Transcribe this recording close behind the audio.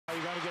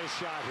trying to get a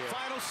shot here.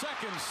 Final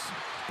seconds.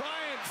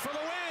 Bryant for the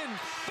win.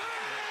 Bang!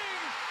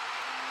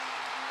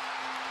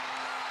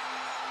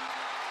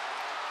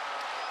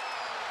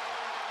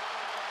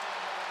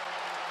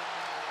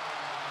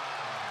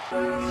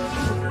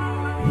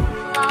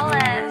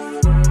 Flawless.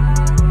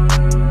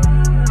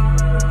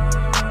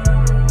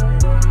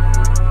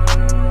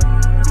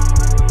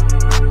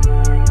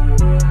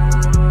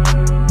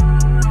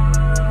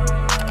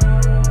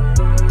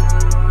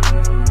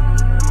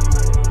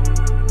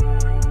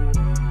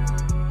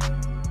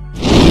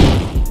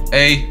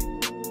 Hey,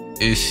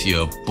 it's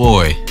your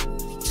boy.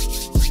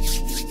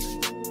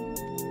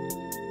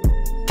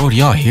 Bro, do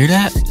y'all hear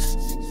that?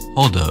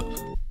 Hold up.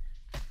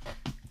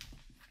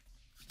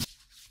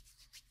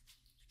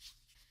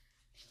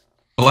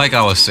 Like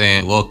I was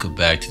saying, welcome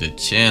back to the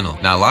channel.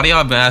 Now, a lot of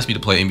y'all been asking me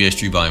to play NBA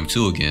Street Volume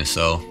 2 again,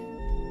 so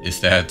it's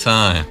that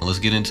time. Let's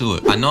get into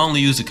it. I know I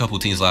only used a couple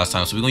teams last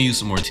time, so we're gonna use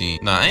some more teams.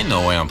 Nah, ain't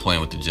no way I'm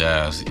playing with the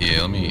Jazz.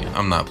 Yeah,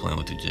 I'm not playing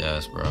with the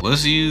Jazz, bro.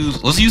 Let's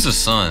use the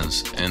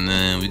Suns, and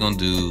then we're gonna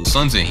do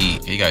Suns and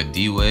Heat. Okay, you got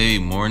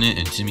D-Wade, Morning,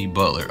 and Jimmy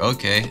Butler.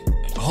 Okay.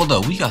 Hold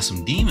up, we got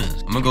some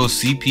demons. I'm gonna go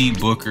CP,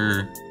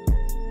 Booker.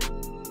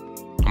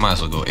 I might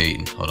as well go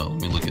Ayton. Hold on,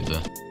 let me look at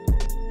the.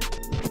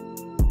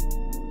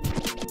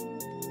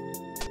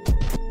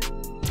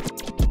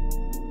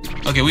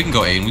 Okay, we can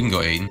go Ayton. We can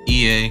go Ayton.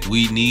 EA,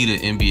 we need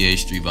an NBA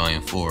Street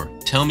Volume 4.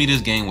 Tell me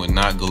this game would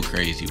not go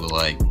crazy with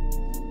like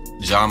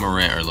Ja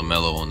Morant or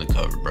LaMelo on the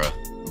cover, bruh.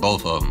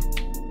 Both of them.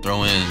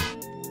 Throw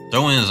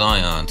in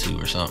Zion too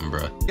or something,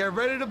 bruh. Get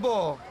ready to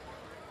ball.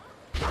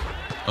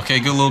 Okay,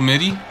 good little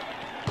midi.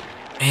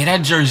 Hey,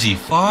 that jersey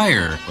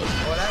fire.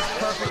 Oh, that's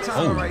perfect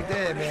timing right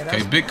there, man.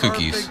 Okay, big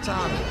cookies.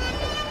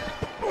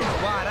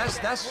 Wow,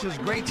 that's just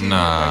great teamwork.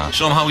 Nah,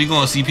 show them how we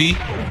going, CP.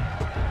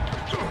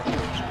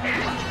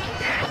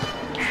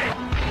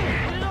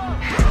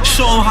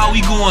 Show them how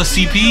we going,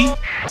 CP.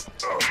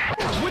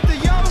 With the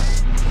yo.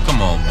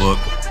 Come on, Book.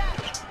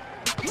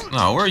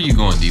 Nah, where are you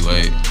going,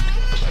 D-Wade?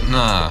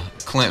 Nah,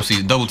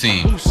 Clancy, double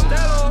team.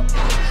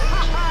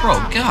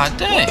 Bro, god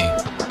dang.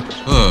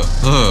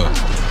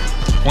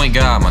 Point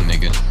guard, my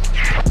nigga.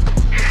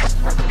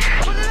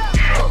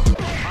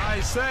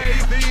 I say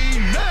the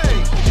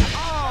name.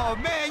 Oh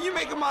man, you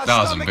making my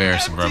That was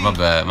embarrassing, bro. My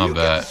bad, my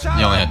bad.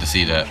 You only had to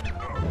see that.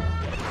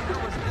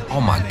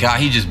 Oh my god,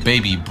 he just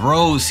baby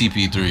bro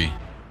CP3.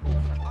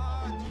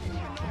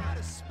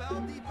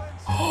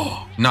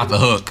 Oh, not the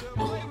hook.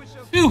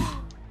 Phew.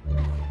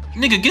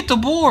 Nigga, get the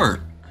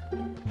board.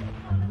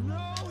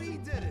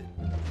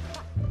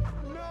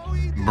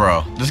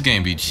 Bro, this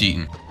game be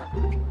cheating.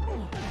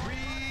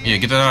 Yeah,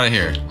 get that out of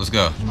here. Let's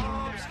go.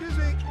 Excuse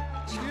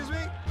me.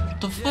 What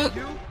the fuck?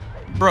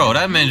 Bro,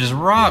 that man just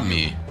robbed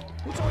me.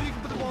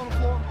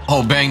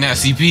 Oh, bang that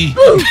CP.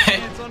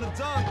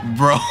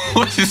 Bro,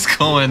 what is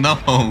going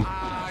on?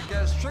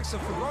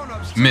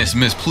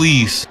 Miss,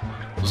 please.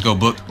 Let's go,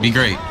 Book. Be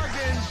great.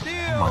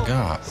 Oh my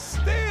god.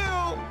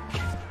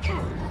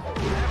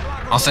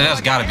 I'll say that's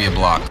gotta be a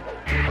block.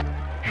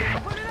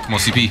 Come on,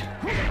 CP.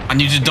 I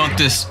need you to dunk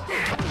this.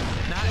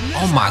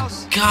 Oh my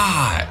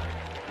god.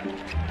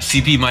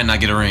 CP might not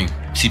get a ring.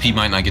 CP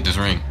might not get this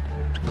ring.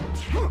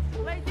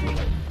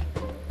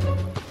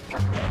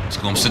 Let's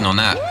go, I'm sitting on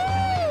that.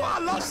 I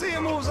love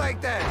seeing moves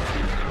like that.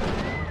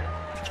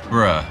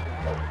 Bruh.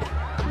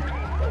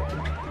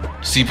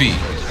 CP.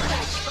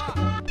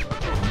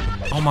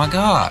 Oh my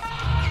god.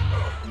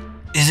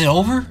 Is it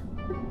over?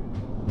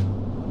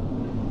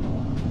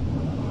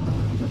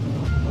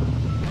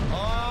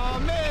 Oh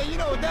man, you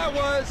know what that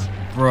was?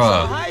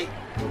 Bruh. Some height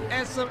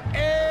and some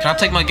air. Can I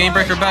take my game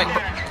breaker back?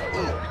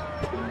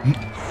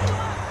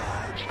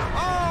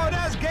 Oh,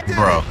 that's good.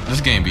 Bro, this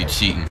game be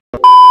cheating.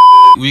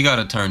 We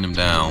gotta turn them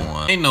down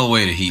one. Ain't no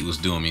way the Heat was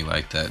doing me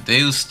like that.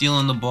 They was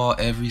stealing the ball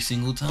every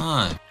single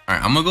time.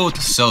 Alright, I'm gonna go with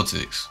the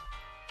Celtics.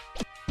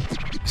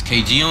 Is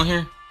KG on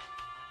here?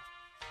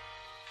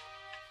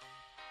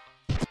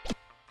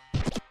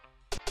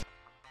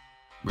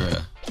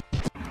 Bruh.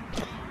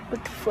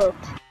 What the fuck?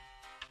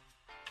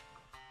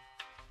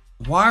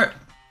 Why?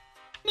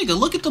 Nigga,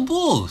 look at the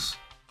Bulls.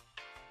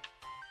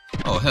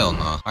 Oh, hell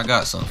no. I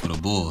got something for the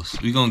Bulls.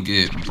 We gonna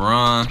get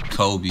Bron,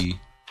 Kobe,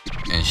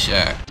 and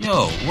Shaq.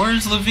 Yo,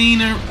 where's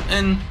Levine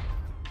and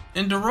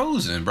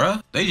DeRozan,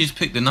 bruh? They just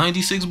picked the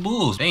 96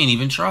 Bulls. They ain't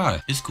even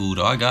try. It's cool,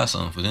 though. I got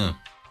something for them.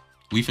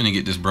 We finna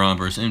get this Bron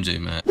versus MJ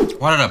match.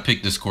 Why did I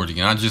pick this court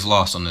again? I just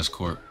lost on this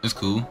court. It's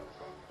cool.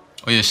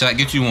 Oh, yeah, Shaq,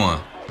 get you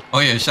one. Oh,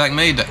 yeah, Shaq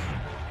made that.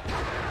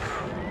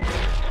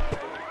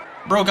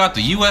 Bro got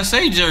the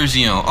USA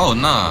jersey on. Oh,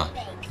 nah.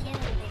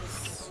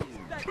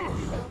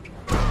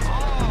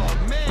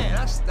 Oh man,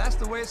 that's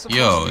the way it's supposed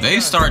Yo, to be they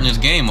done. starting this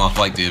game off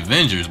like the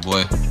Avengers,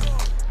 boy.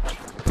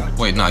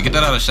 Wait, nah, get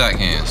that out of Shaq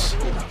hands.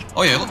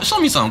 Oh yeah, show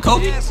me something,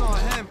 Kobe. Dance on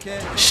him,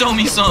 kid. Show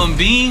me something,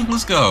 Bean.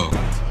 Let's go.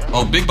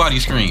 Oh, big body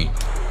screen.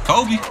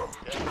 Kobe.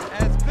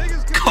 As big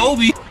as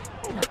Kobe.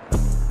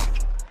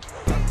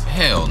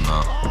 Hell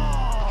no.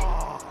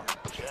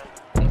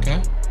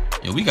 Okay.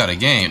 Yeah, we got a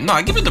game.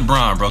 Nah, give it to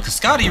Bron, bro. Cause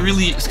Scotty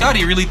really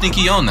think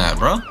he on that,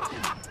 bro.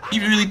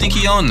 You really think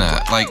he on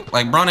that?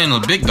 Like Bron ain't a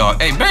big dog.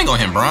 Hey, bang on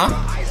him, Bron.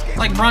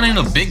 Like Bron ain't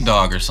a big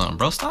dog or something,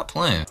 bro. Stop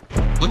playing.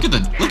 Look at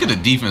the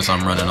defense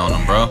I'm running on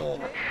him, bro.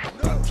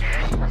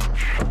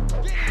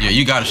 Yeah,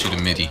 you gotta shoot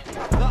a midi.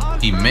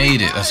 He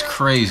made it. That's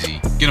crazy.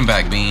 Get him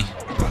back, Bean.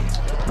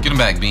 Get him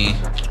back, Bean.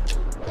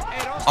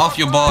 Off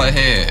your ball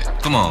head.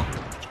 Come on.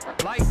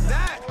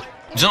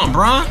 Jump,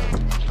 Bron.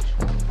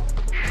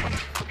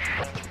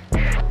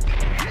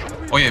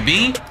 Oh yeah,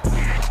 Bean.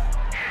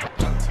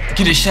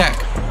 Get it, Shaq.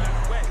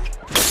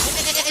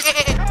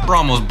 Bro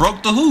almost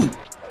broke the hoop.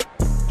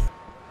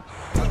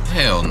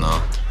 Hell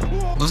no.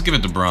 Let's give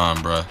it to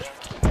Bron, bro.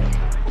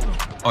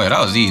 Oh yeah,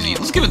 that was easy.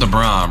 Let's give it to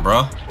Bron,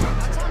 bro.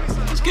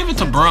 Let's give it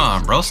to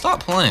Bron, bro.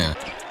 Stop playing.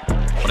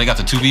 Oh, they got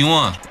the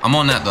 2v1. I'm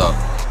on that though.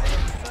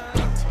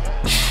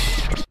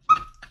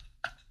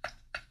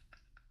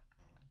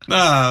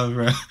 Nah,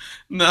 bro.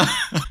 Nah.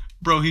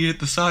 Bro, he hit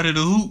the side of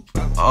the hoop.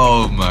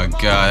 Oh my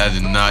god, that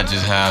did not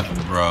just happen,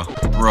 bro.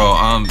 Bro,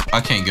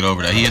 I can't get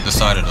over that. He hit the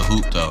side of the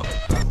hoop though.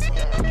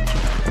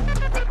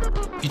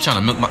 He trying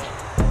to milk my...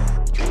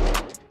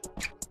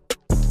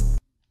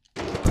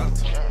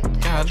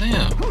 God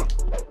damn.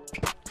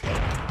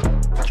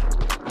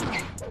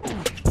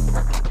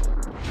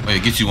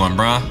 Wait, get you one,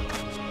 bro.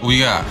 What we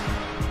got?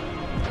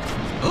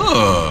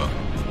 Ugh.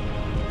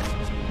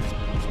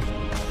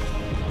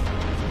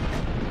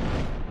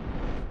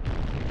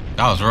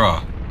 That was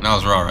raw. That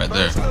was raw right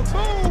there.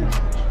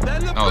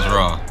 That was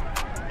raw.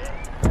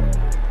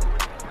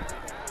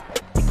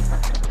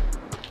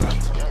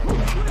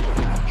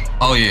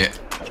 Oh yeah.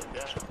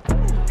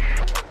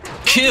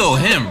 Kill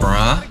him,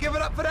 bruh. Give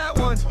it up for that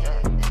one.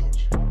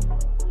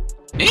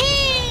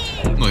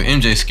 Look,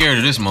 MJ scared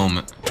of this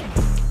moment.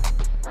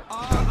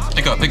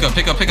 Pick up, pick up,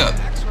 pick up, pick up.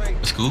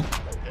 That's cool.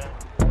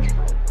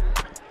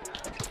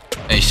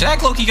 Hey,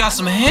 Shaq Loki got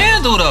some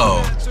handle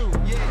though.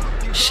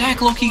 Shaq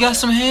Loki got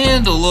some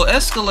handle, little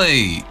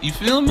Escalade. You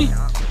feel me?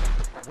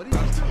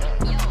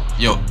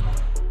 Yo.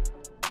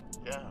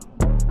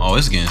 Oh,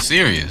 it's getting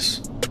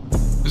serious.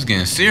 It's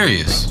getting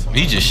serious.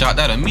 He just shot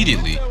that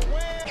immediately.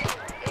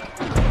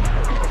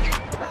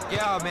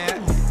 Yeah, man.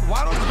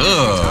 Why don't you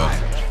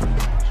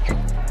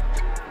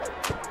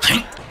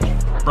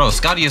Bro,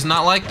 Scotty is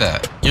not like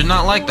that. You're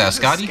not like that,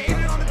 Scotty.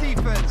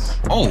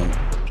 Oh.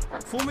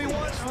 Fool me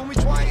once, fool me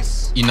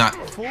twice. You're not.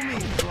 Fool me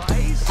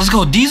twice. Let's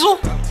go, Diesel.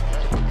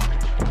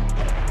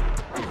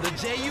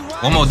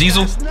 One more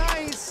Diesel.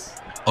 Nice.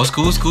 Oh, it's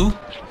cool, it's cool.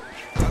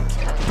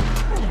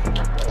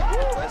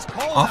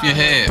 Off your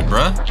head,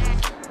 bruh.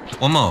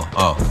 One more.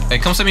 Oh. Hey,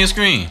 come send me a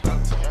screen.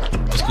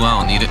 It's cool, I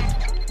don't need it.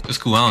 It's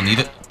cool, I don't need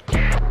it.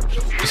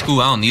 It's cool,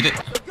 I don't need it.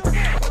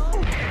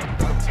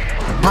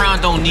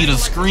 Bron don't need a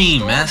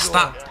screen, man.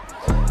 Stop.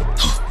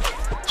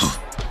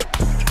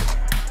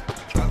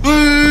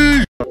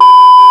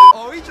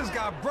 Oh, he just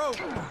got broke.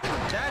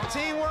 That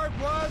teamwork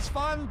was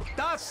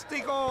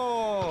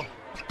fantastico.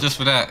 Just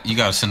for that, you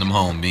gotta send him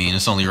home, Bean.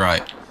 It's only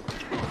right.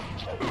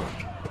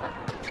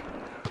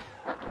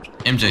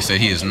 MJ said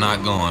he is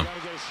not going.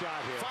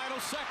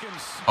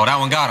 Oh, that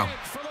one got him.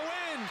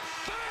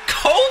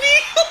 Kobe?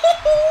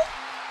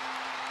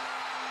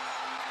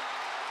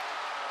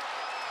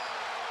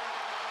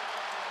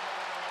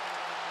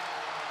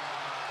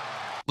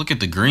 Look at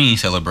the green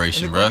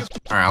celebration, bruh.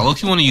 Alright, I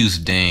look, you want to use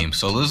Dame.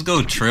 So let's go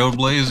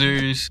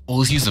Trailblazers. Oh,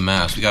 let's use the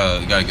mask. We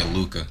gotta get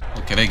Luka.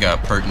 Okay, they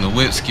got Perk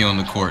Nowitzki on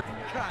the court.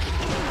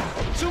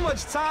 Too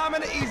much time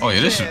in the easy. Oh yeah,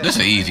 this is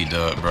an easy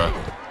dub, bro.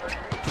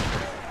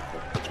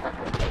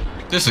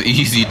 This is an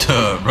easy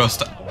dub, bro.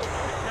 Stop.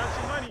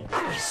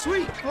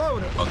 Sweet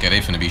floater. Okay, they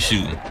finna be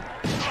shooting.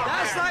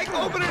 That's like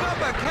opening up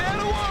a can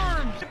of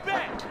worms.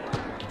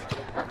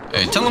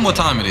 Hey, tell them what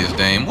time it is,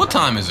 Dame. What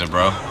time is it,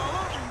 bro?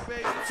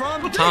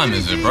 What time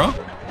is it, bro?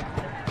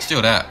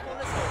 Steal that.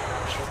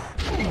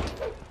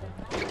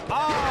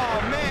 Oh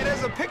man,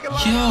 there's a picket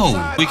line.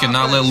 Yo, we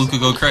cannot let Luka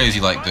go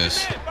crazy like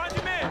this.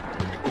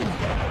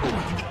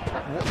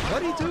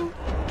 What'd he do?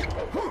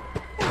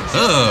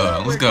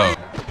 Let's go.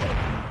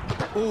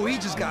 Oh, he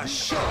just got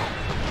shot.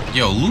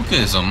 Yo, Luka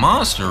is a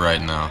monster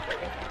right now.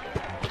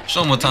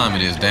 Show him what time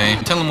it is,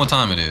 Dame. Tell him what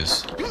time it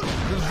is.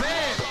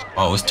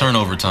 Oh, it's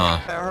turnover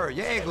time. That hurt.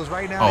 Your ankles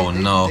right now. Oh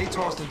no. They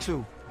tossed him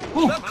too.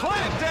 Woo. The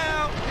clamp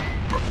down.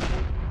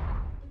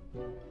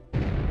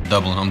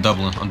 Doubling, I'm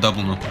doubling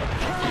him.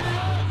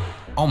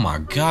 Oh my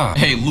god.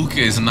 Hey, Luka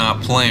is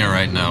not playing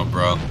right now,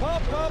 bro.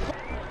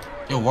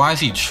 Yo, why is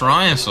he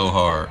trying so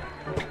hard?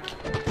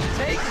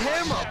 Take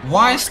him up.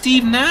 Why is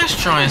Steve Nash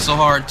trying so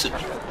hard to...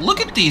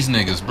 Look at these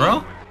niggas,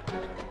 bro.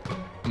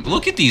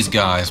 Look at these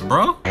guys,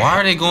 bro. Why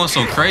are they going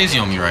so crazy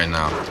on me right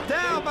now?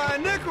 Down by a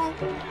nickel.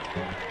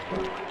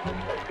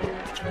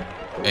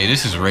 Hey,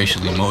 this is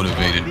racially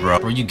motivated, bro.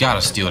 Bro, you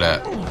gotta steal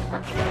that.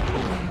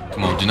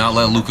 Come on, do not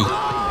let Luka...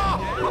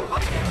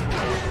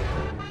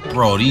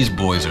 Bro, these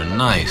boys are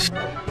nice.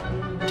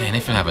 Dang, they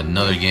finna have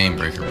another game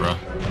breaker, bro.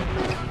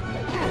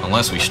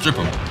 Unless we strip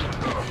them.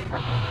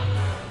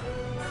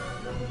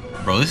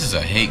 Bro, this is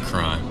a hate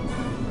crime.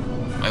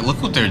 Like,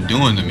 look what they're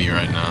doing to me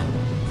right now.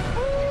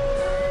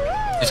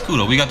 It's cool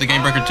though. We got the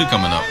Game Breaker 2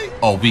 coming up.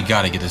 Oh, we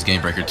gotta get this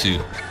Game Breaker 2.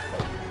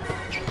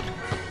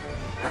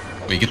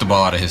 Wait, get the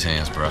ball out of his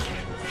hands, bro.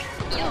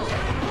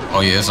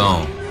 Oh yeah, it's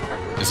on.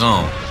 It's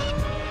on.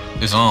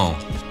 It's on.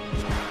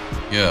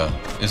 Yeah,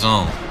 it's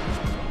on.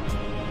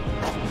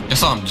 I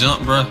saw him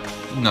jump, bro.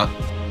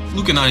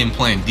 Luka not even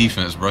playing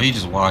defense, bro. He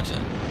just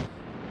watching.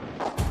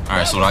 All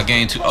right, so I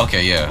gained 2.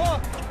 Okay, yeah.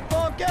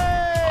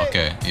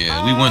 Okay,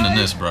 yeah. We winning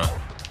this, bro.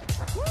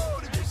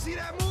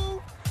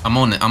 I'm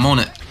on it. I'm on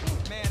it.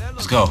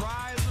 Let's go.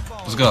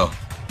 Let's go.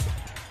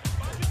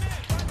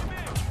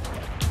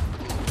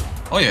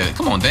 Oh yeah,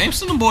 come on, Dame.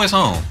 Send them boys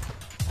home.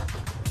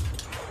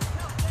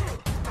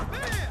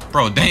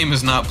 Bro, Dame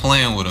is not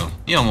playing with him.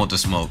 You don't want the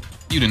smoke.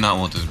 You did not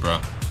want this,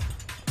 bro.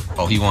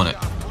 Oh, he won it.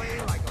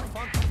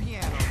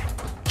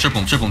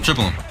 Triple him, triple him,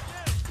 triple him.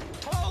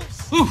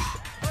 Whew.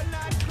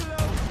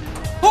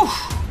 Whew.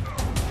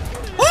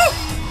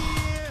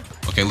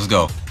 Woo. Okay, let's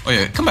go. Oh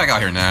yeah, come back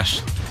out here,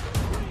 Nash.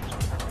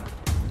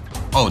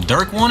 Oh,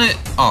 Dirk won it?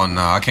 Oh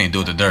no, I can't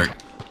do it to Dirk.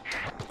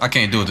 I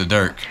can't do it to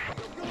Dirk.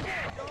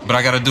 But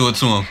I gotta do it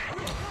to him.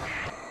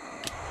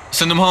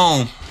 Send him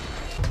home.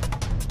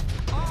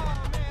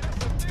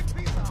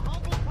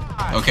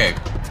 Okay.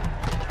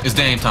 It's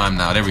Dame time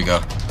now. There we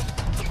go.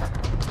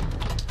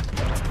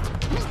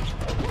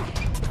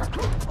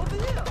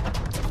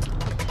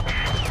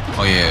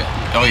 Oh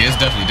yeah. Oh yeah, it's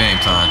definitely Dame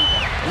time.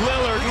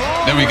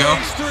 There we go.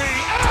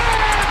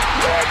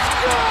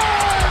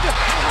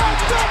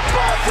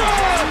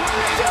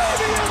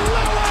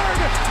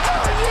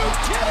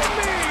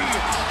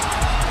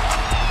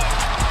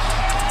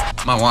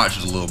 My watch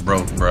is a little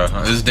broke, bro.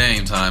 It's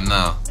Dame time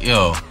now.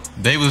 Yo,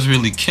 they was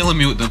really killing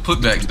me with the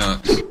putback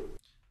dunks.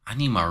 I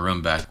need my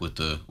run back with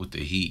the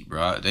Heat,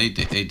 bro. They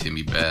did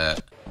me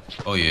bad.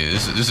 Oh yeah,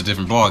 this is a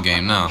different ball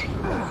game now.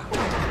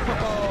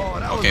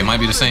 Okay, it might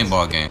be the same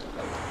ball game.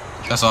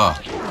 That's all.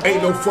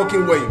 Ain't no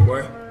fucking way,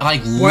 boy.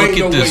 Like, look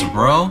at this,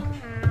 bro.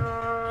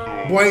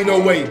 Boy, ain't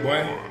no way,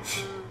 boy.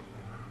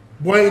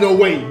 Boy, ain't no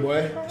way,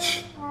 boy.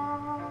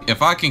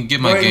 If I can get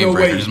my game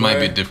breaker, this might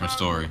be a different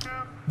story.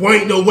 Boy,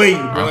 ain't no way, boy.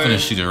 I'm finna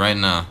shoot it right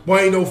now.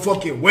 Boy, ain't no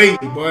fucking way,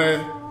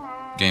 boy.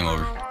 Game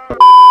over.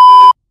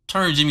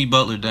 Turn Jimmy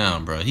Butler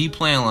down, bro. He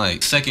playing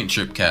like second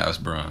trip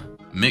cast, bro.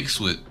 Mixed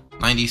with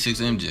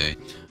 96 MJ.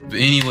 But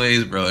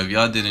anyways, bro, if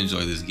y'all did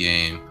enjoy this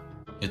game,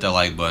 hit that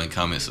like button,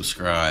 comment,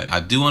 subscribe. I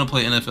do want to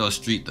play NFL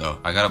Street though.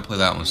 I gotta play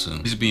that one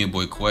soon. This has been your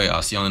boy Quay.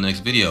 I'll see you on the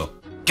next video.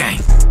 Gang!